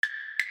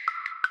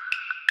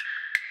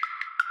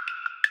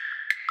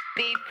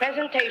The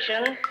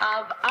presentation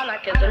of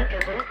anarchism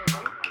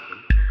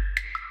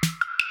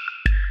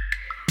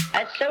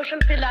as social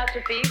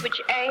philosophy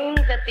which aims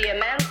at the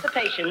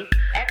emancipation,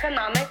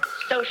 economic,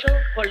 social,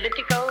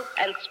 political,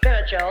 and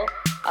spiritual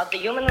of the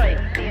human race.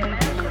 The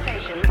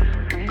emancipation.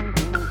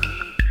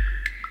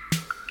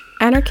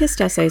 Anarchist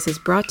Essays is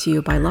brought to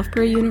you by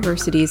Loughborough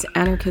University's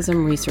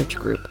Anarchism Research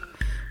Group.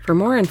 For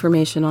more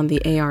information on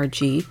the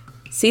ARG,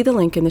 see the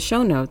link in the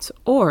show notes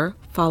or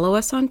follow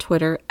us on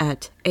Twitter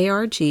at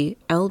ARGLBORO.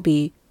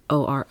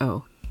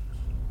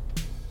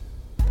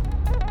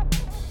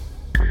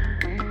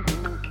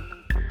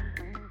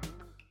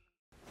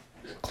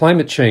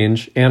 Climate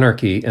Change,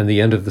 Anarchy, and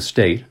the End of the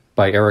State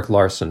by Erik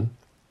Larson.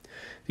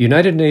 The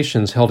United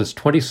Nations held its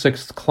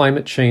 26th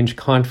Climate Change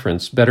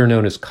Conference, better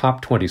known as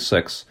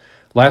COP26,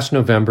 last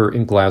November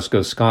in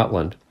Glasgow,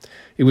 Scotland.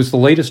 It was the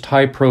latest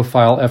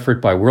high-profile effort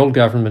by world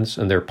governments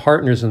and their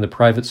partners in the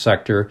private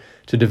sector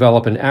to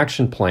develop an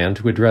action plan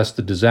to address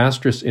the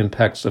disastrous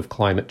impacts of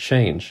climate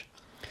change.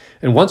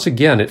 And once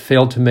again, it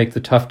failed to make the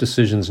tough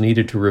decisions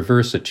needed to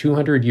reverse a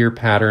 200-year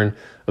pattern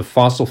of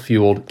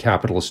fossil-fueled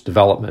capitalist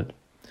development.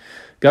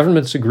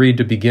 Governments agreed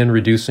to begin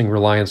reducing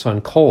reliance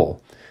on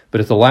coal,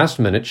 but at the last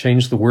minute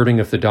changed the wording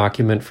of the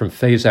document from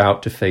phase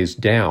out to phase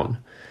down.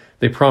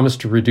 They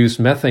promised to reduce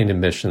methane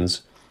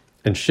emissions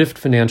and shift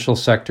financial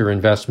sector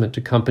investment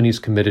to companies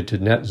committed to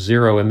net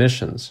zero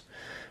emissions.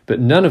 But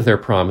none of their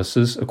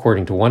promises,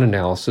 according to one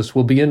analysis,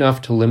 will be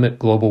enough to limit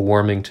global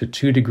warming to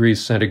 2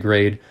 degrees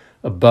centigrade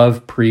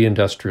above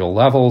pre-industrial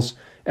levels,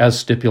 as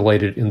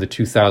stipulated in the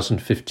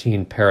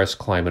 2015 Paris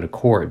Climate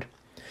Accord.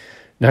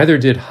 Neither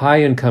did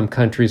high-income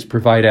countries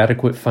provide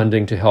adequate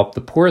funding to help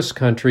the poorest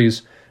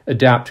countries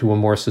adapt to a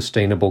more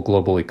sustainable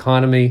global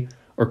economy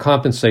or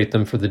compensate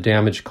them for the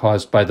damage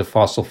caused by the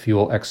fossil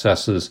fuel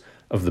excesses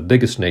of the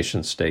biggest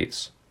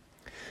nation-states.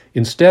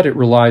 Instead, it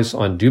relies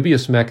on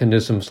dubious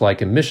mechanisms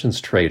like emissions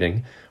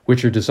trading,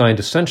 which are designed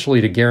essentially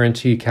to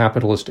guarantee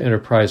capitalist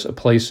enterprise a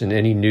place in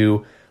any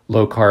new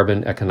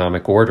low-carbon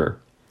economic order.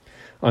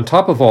 On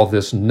top of all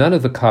this, none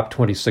of the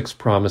COP26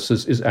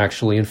 promises is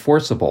actually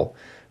enforceable.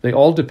 They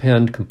all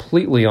depend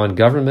completely on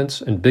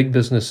governments and big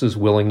businesses'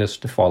 willingness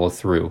to follow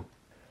through.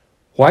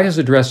 Why has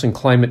addressing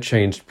climate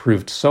change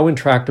proved so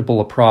intractable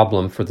a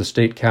problem for the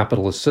state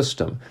capitalist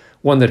system,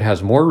 one that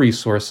has more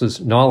resources,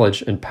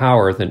 knowledge, and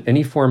power than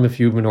any form of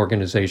human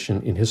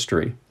organization in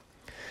history?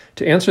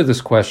 To answer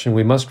this question,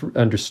 we must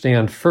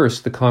understand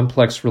first the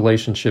complex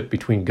relationship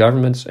between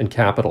governments and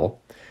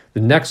capital, the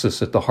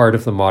nexus at the heart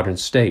of the modern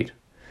state.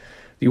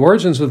 The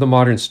origins of the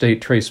modern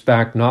state trace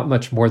back not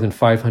much more than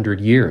 500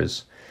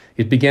 years.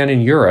 It began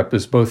in Europe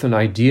as both an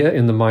idea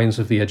in the minds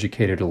of the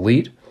educated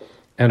elite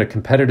and a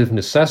competitive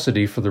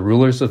necessity for the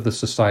rulers of the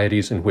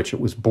societies in which it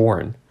was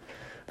born.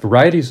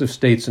 Varieties of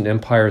states and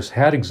empires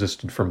had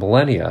existed for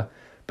millennia,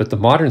 but the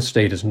modern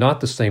state is not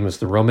the same as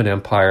the Roman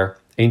Empire,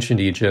 ancient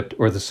Egypt,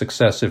 or the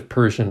successive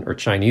Persian or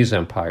Chinese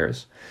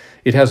empires.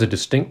 It has a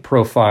distinct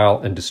profile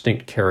and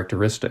distinct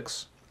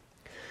characteristics.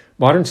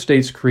 Modern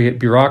states create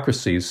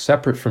bureaucracies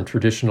separate from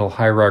traditional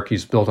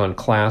hierarchies built on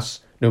class,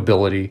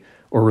 nobility,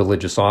 or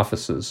religious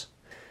offices.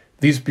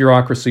 These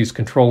bureaucracies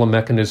control a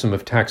mechanism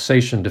of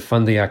taxation to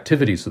fund the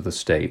activities of the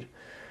state.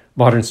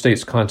 Modern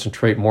states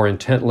concentrate more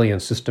intently and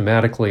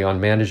systematically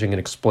on managing and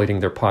exploiting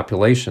their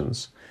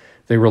populations.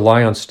 They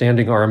rely on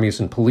standing armies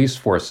and police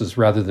forces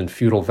rather than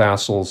feudal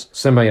vassals,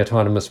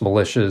 semi-autonomous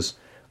militias,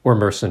 or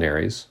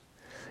mercenaries.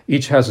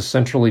 Each has a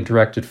centrally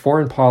directed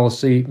foreign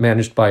policy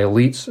managed by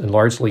elites and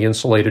largely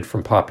insulated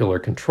from popular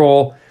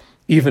control,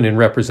 even in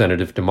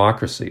representative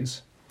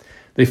democracies.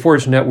 They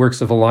forge networks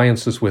of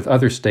alliances with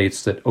other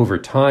states that over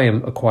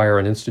time acquire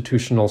an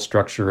institutional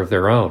structure of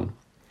their own.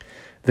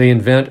 They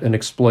invent and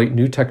exploit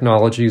new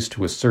technologies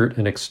to assert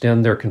and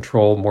extend their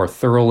control more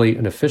thoroughly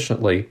and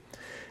efficiently,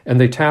 and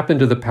they tap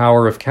into the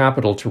power of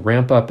capital to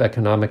ramp up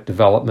economic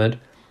development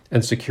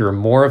and secure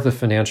more of the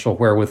financial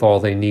wherewithal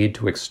they need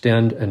to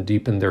extend and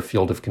deepen their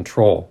field of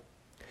control.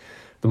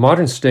 The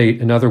modern state,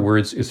 in other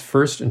words, is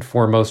first and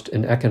foremost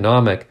an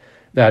economic,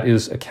 that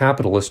is, a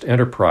capitalist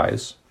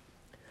enterprise.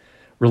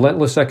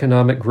 Relentless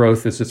economic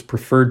growth is its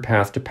preferred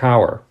path to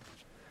power,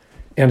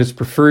 and its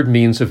preferred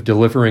means of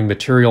delivering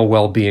material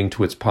well-being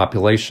to its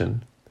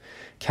population.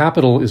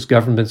 Capital is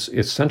government's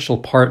essential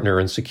partner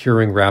in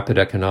securing rapid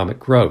economic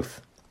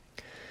growth.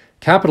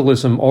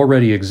 Capitalism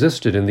already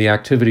existed in the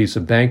activities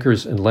of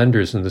bankers and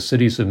lenders in the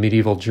cities of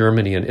medieval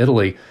Germany and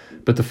Italy,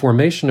 but the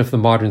formation of the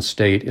modern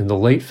state in the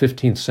late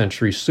 15th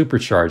century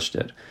supercharged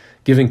it,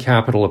 giving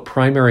capital a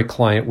primary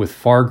client with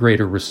far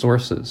greater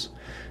resources.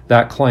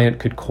 That client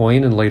could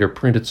coin and later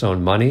print its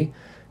own money,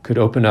 could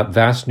open up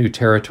vast new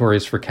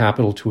territories for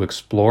capital to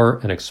explore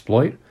and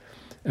exploit,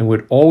 and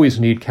would always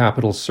need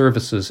capital's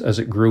services as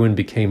it grew and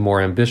became more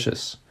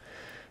ambitious.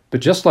 But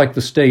just like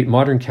the state,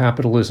 modern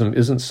capitalism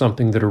isn't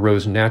something that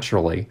arose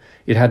naturally.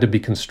 It had to be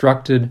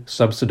constructed,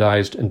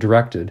 subsidized, and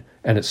directed,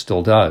 and it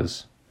still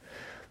does.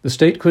 The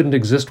state couldn't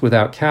exist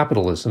without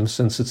capitalism,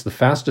 since it's the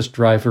fastest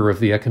driver of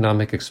the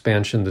economic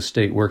expansion the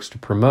state works to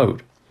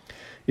promote.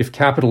 If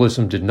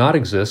capitalism did not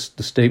exist,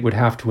 the state would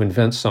have to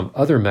invent some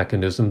other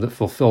mechanism that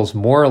fulfills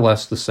more or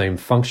less the same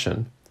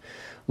function.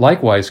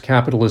 Likewise,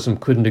 capitalism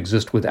couldn't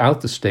exist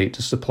without the state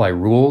to supply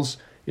rules,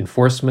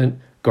 enforcement,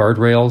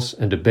 guardrails,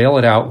 and to bail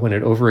it out when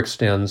it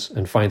overextends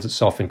and finds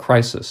itself in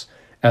crisis,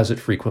 as it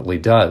frequently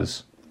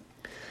does.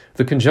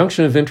 The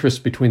conjunction of interests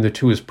between the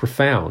two is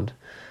profound.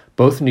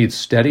 Both need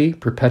steady,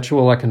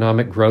 perpetual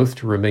economic growth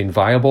to remain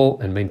viable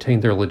and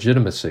maintain their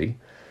legitimacy.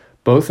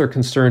 Both are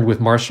concerned with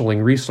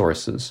marshaling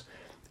resources,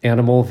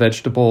 animal,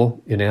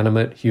 vegetable,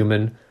 inanimate,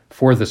 human,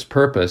 for this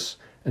purpose,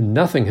 and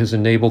nothing has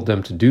enabled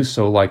them to do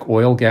so like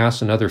oil,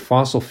 gas, and other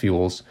fossil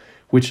fuels,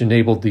 which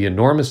enabled the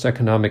enormous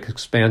economic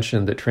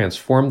expansion that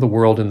transformed the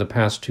world in the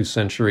past 2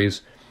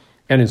 centuries,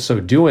 and in so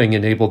doing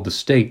enabled the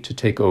state to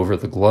take over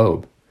the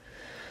globe.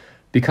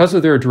 Because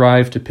of their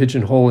drive to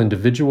pigeonhole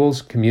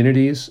individuals,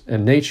 communities,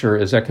 and nature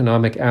as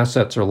economic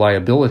assets or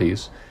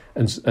liabilities,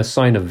 and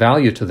assign a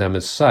value to them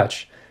as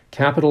such,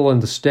 capital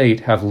and the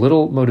state have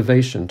little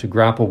motivation to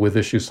grapple with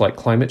issues like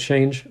climate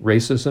change,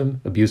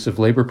 racism, abusive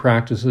labor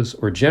practices,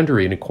 or gender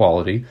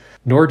inequality,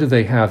 nor do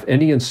they have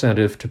any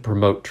incentive to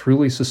promote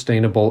truly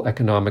sustainable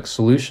economic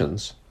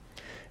solutions.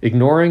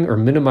 Ignoring or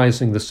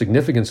minimizing the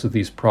significance of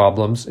these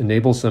problems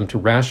enables them to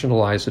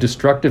rationalize a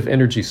destructive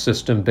energy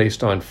system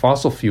based on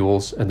fossil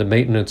fuels and the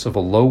maintenance of a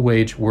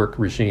low-wage work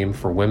regime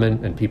for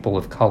women and people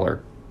of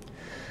color.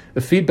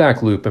 A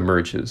feedback loop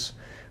emerges.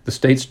 The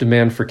state's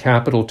demand for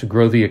capital to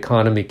grow the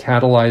economy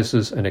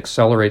catalyzes and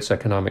accelerates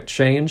economic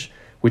change,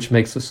 which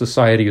makes the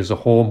society as a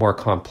whole more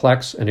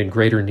complex and in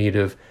greater need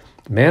of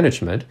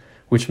management,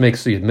 which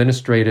makes the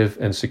administrative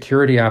and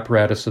security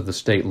apparatus of the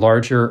state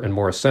larger and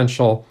more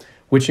essential,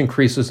 which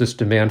increases its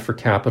demand for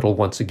capital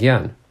once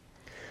again.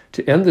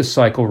 To end this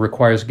cycle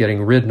requires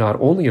getting rid not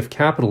only of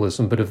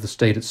capitalism but of the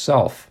state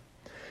itself.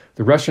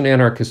 The Russian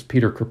anarchist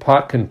Peter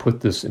Kropotkin put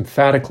this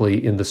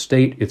emphatically in The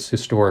State, Its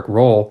Historic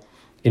Role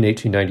in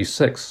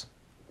 1896.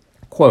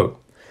 Quote,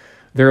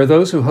 "There are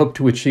those who hope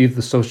to achieve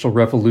the social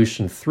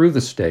revolution through the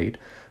state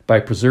by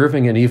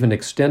preserving and even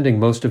extending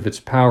most of its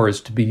powers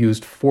to be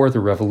used for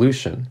the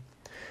revolution.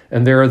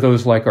 And there are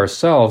those like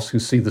ourselves who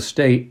see the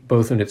state,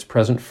 both in its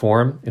present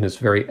form, in its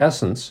very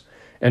essence,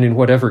 and in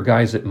whatever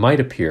guise it might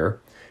appear,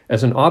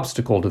 as an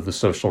obstacle to the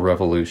social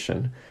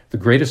revolution, the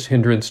greatest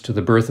hindrance to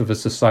the birth of a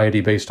society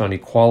based on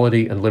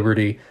equality and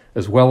liberty,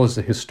 as well as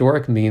the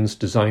historic means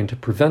designed to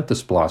prevent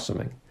this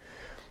blossoming.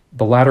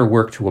 The latter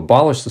work to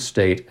abolish the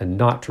state and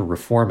not to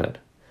reform it."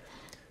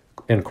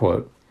 End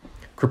quote.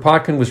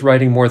 Kropotkin was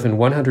writing more than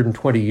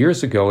 120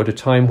 years ago at a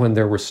time when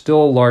there were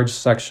still large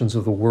sections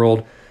of the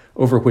world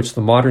over which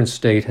the modern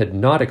state had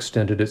not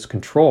extended its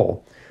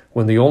control,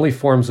 when the only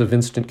forms of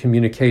instant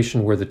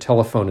communication were the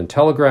telephone and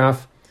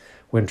telegraph,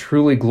 when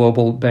truly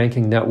global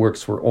banking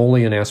networks were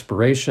only an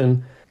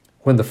aspiration,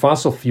 when the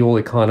fossil fuel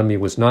economy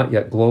was not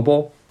yet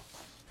global,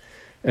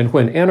 and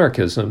when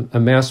anarchism, a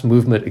mass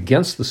movement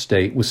against the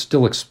state, was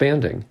still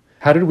expanding.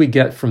 How did we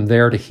get from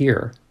there to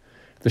here?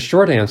 The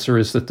short answer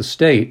is that the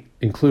state,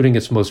 including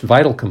its most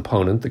vital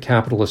component, the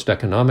capitalist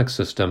economic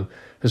system,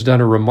 has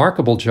done a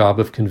remarkable job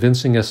of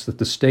convincing us that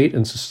the state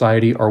and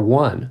society are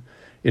one.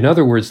 In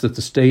other words, that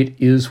the state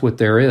is what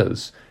there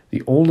is,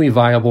 the only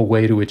viable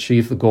way to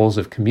achieve the goals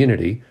of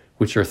community,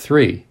 which are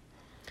 3: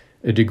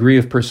 a degree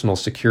of personal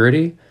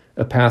security,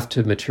 a path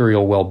to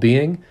material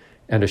well-being,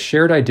 and a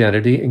shared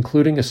identity,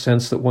 including a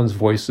sense that one's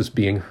voice is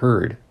being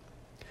heard.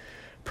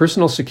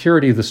 Personal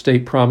security the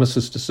state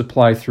promises to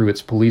supply through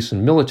its police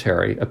and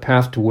military, a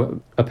path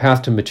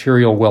to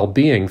material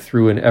well-being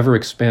through an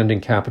ever-expanding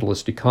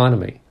capitalist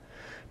economy.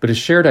 But a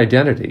shared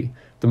identity,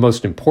 the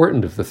most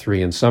important of the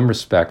 3 in some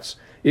respects,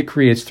 it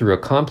creates through a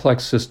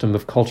complex system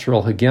of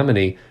cultural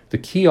hegemony, the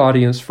key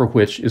audience for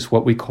which is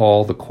what we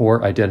call the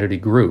core identity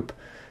group,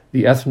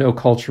 the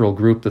ethno-cultural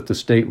group that the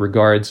state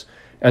regards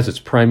as its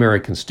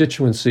primary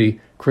constituency,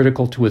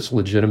 critical to its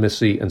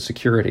legitimacy and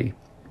security.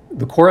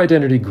 The core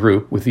identity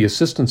group, with the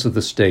assistance of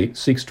the state,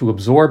 seeks to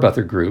absorb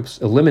other groups,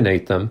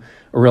 eliminate them,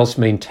 or else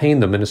maintain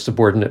them in a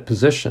subordinate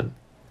position.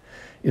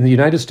 In the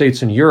United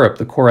States and Europe,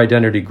 the core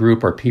identity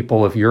group are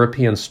people of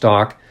European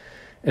stock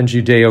and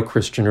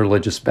Judeo-Christian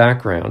religious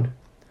background.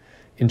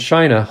 In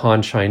China,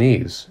 Han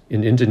Chinese.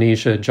 In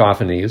Indonesia,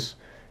 Javanese.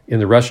 In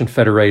the Russian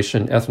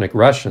Federation, ethnic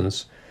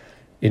Russians.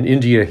 In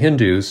India,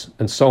 Hindus,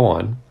 and so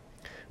on.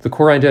 The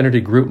core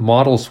identity group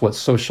models what's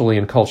socially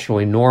and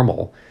culturally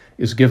normal,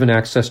 is given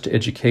access to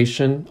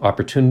education,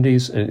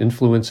 opportunities, and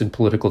influence in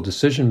political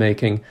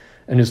decision-making,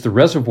 and is the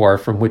reservoir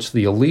from which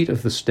the elite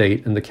of the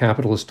state and the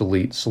capitalist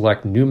elite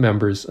select new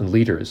members and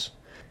leaders.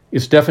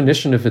 Its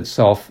definition of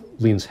itself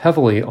leans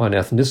heavily on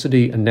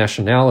ethnicity and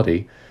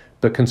nationality,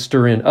 but can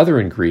stir in other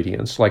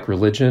ingredients like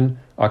religion,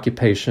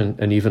 occupation,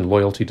 and even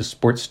loyalty to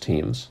sports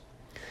teams.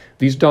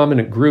 These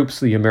dominant groups,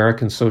 the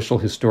American social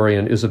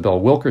historian Isabel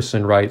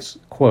Wilkerson writes,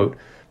 quote,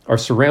 "are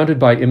surrounded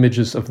by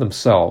images of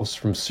themselves,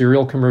 from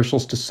serial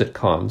commercials to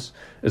sitcoms,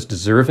 as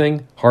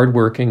deserving,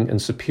 hardworking, and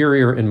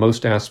superior in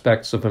most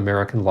aspects of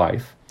American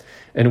life,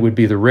 and it would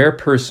be the rare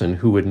person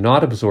who would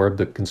not absorb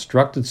the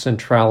constructed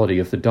centrality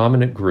of the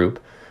dominant group,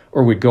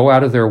 or would go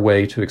out of their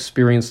way to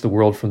experience the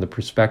world from the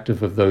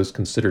perspective of those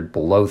considered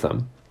below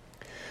them.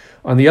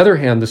 On the other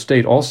hand, the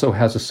state also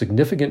has a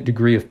significant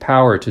degree of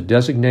power to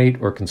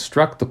designate or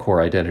construct the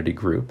core identity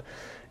group.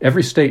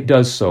 Every state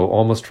does so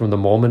almost from the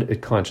moment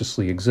it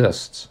consciously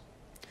exists.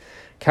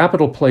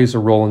 Capital plays a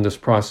role in this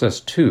process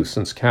too,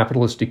 since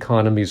capitalist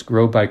economies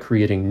grow by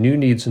creating new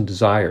needs and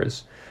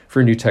desires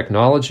for new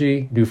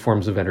technology, new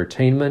forms of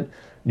entertainment,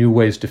 new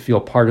ways to feel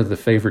part of the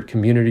favored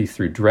community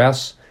through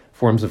dress,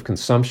 forms of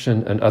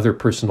consumption, and other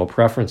personal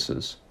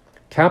preferences.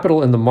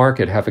 Capital and the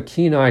market have a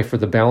keen eye for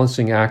the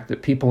balancing act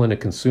that people in a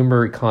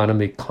consumer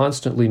economy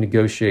constantly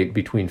negotiate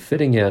between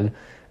fitting in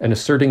and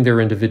asserting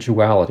their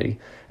individuality,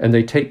 and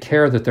they take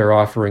care that their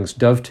offerings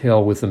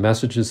dovetail with the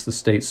messages the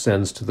state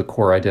sends to the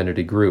core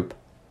identity group.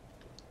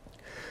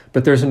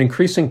 But there's an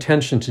increasing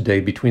tension today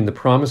between the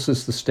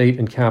promises the state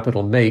and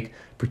capital make,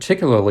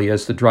 particularly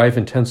as the drive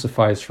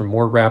intensifies for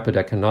more rapid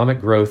economic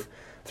growth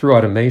through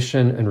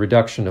automation and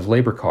reduction of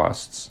labor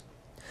costs.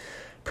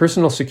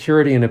 Personal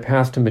security and a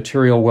path to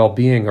material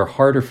well-being are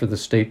harder for the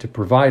state to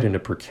provide in a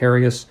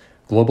precarious,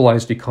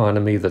 globalized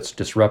economy that's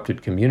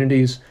disrupted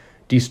communities,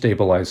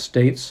 destabilized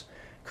states,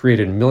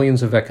 created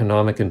millions of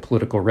economic and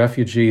political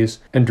refugees,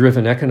 and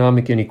driven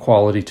economic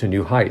inequality to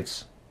new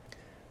heights.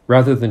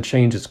 Rather than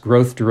change its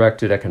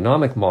growth-directed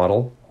economic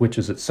model, which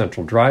is its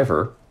central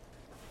driver,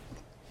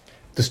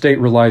 the state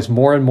relies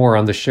more and more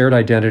on the shared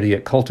identity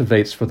it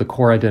cultivates for the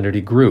core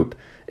identity group,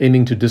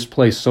 aiming to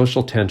displace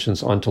social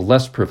tensions onto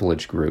less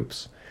privileged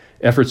groups.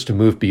 Efforts to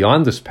move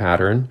beyond this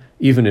pattern,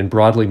 even in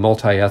broadly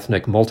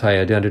multi-ethnic,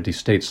 multi-identity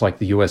states like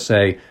the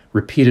USA,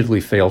 repeatedly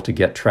fail to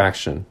get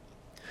traction.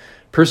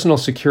 Personal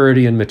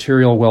security and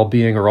material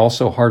well-being are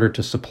also harder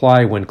to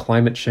supply when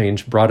climate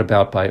change brought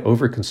about by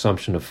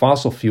overconsumption of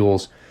fossil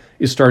fuels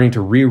is starting to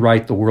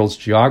rewrite the world's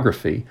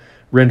geography,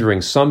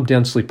 rendering some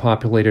densely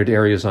populated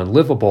areas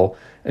unlivable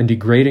and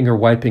degrading or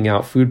wiping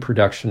out food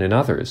production in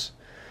others.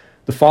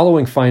 The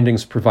following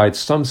findings provide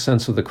some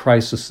sense of the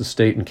crisis the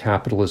state and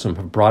capitalism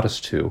have brought us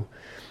to.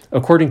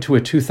 According to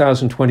a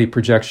 2020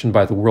 projection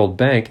by the World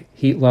Bank,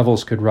 heat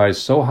levels could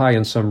rise so high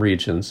in some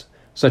regions,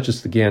 such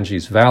as the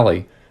Ganges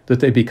Valley, that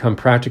they become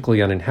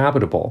practically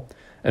uninhabitable,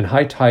 and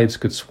high tides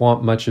could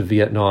swamp much of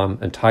Vietnam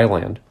and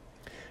Thailand.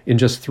 In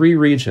just 3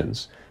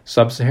 regions,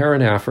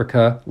 Sub-Saharan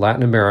Africa,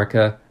 Latin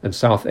America, and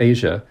South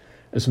Asia,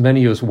 as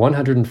many as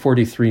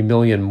 143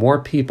 million more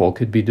people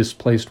could be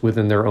displaced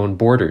within their own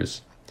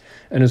borders.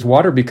 And as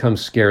water becomes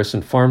scarce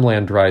and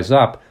farmland dries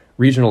up,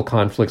 regional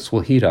conflicts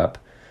will heat up.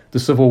 The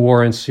civil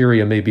war in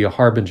Syria may be a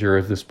harbinger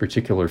of this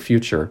particular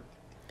future.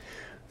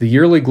 The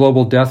yearly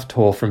global death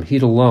toll from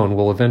heat alone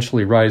will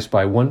eventually rise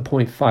by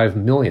 1.5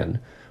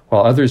 million,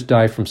 while others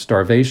die from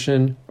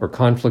starvation or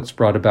conflicts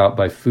brought about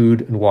by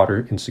food and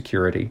water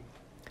insecurity.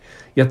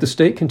 Yet the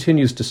state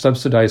continues to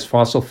subsidize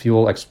fossil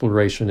fuel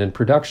exploration and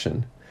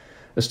production.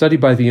 A study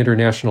by the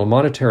International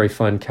Monetary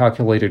Fund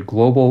calculated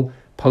global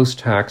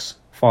post-tax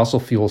fossil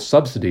fuel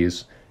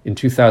subsidies in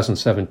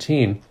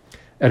 2017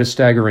 at a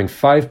staggering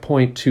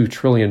 $5.2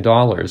 trillion,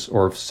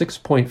 or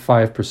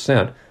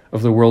 6.5%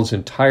 of the world's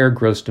entire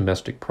gross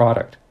domestic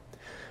product.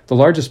 The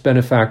largest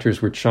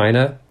benefactors were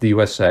China, the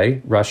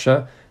USA,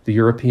 Russia, the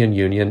European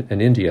Union,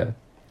 and India.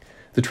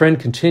 The trend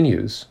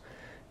continues.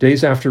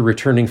 Days after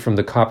returning from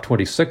the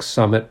COP26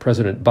 summit,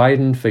 President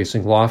Biden,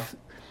 facing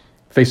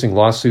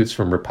lawsuits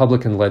from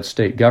Republican-led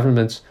state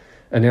governments,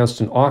 announced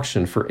an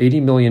auction for 80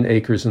 million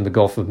acres in the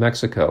Gulf of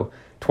Mexico,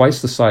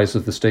 twice the size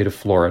of the state of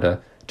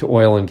Florida, to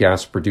oil and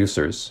gas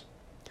producers.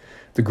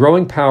 The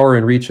growing power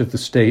and reach of the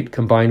state,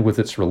 combined with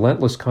its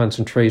relentless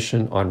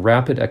concentration on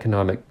rapid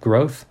economic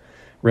growth,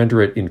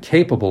 render it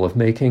incapable of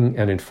making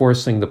and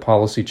enforcing the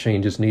policy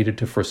changes needed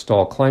to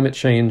forestall climate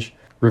change,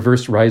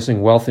 reverse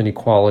rising wealth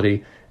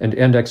inequality, and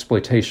end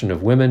exploitation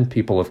of women,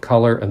 people of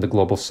color, and the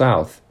global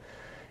South.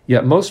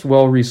 Yet most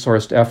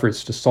well-resourced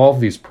efforts to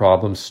solve these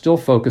problems still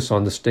focus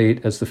on the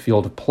state as the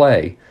field of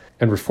play,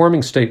 and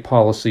reforming state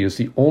policy is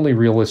the only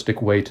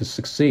realistic way to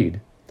succeed.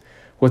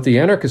 What the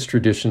anarchist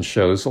tradition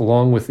shows,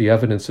 along with the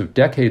evidence of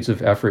decades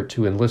of effort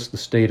to enlist the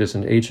state as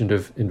an agent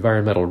of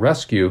environmental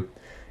rescue,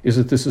 is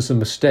that this is a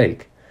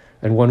mistake,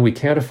 and one we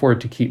can't afford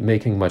to keep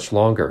making much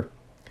longer.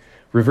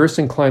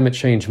 Reversing climate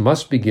change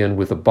must begin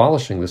with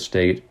abolishing the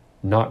state,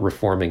 not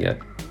reforming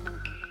it.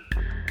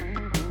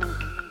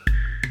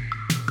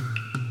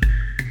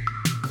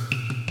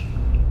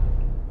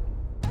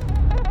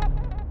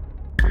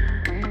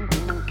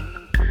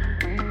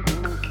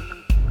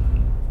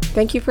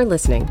 Thank you for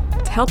listening.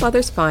 To help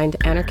others find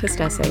Anarchist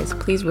Essays,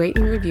 please rate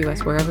and review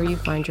us wherever you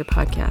find your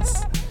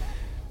podcasts.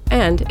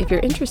 And if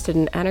you're interested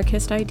in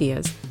anarchist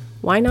ideas,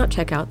 why not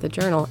check out the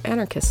journal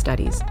Anarchist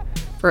Studies?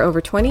 For over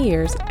 20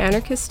 years,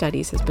 Anarchist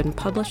Studies has been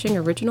publishing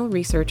original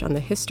research on the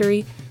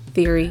history,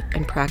 theory,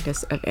 and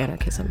practice of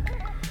anarchism.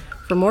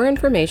 For more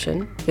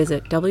information,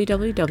 visit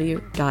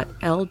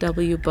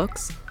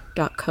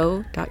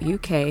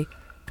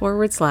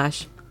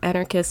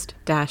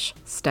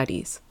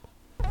www.lwbooks.co.uk/anarchist-studies.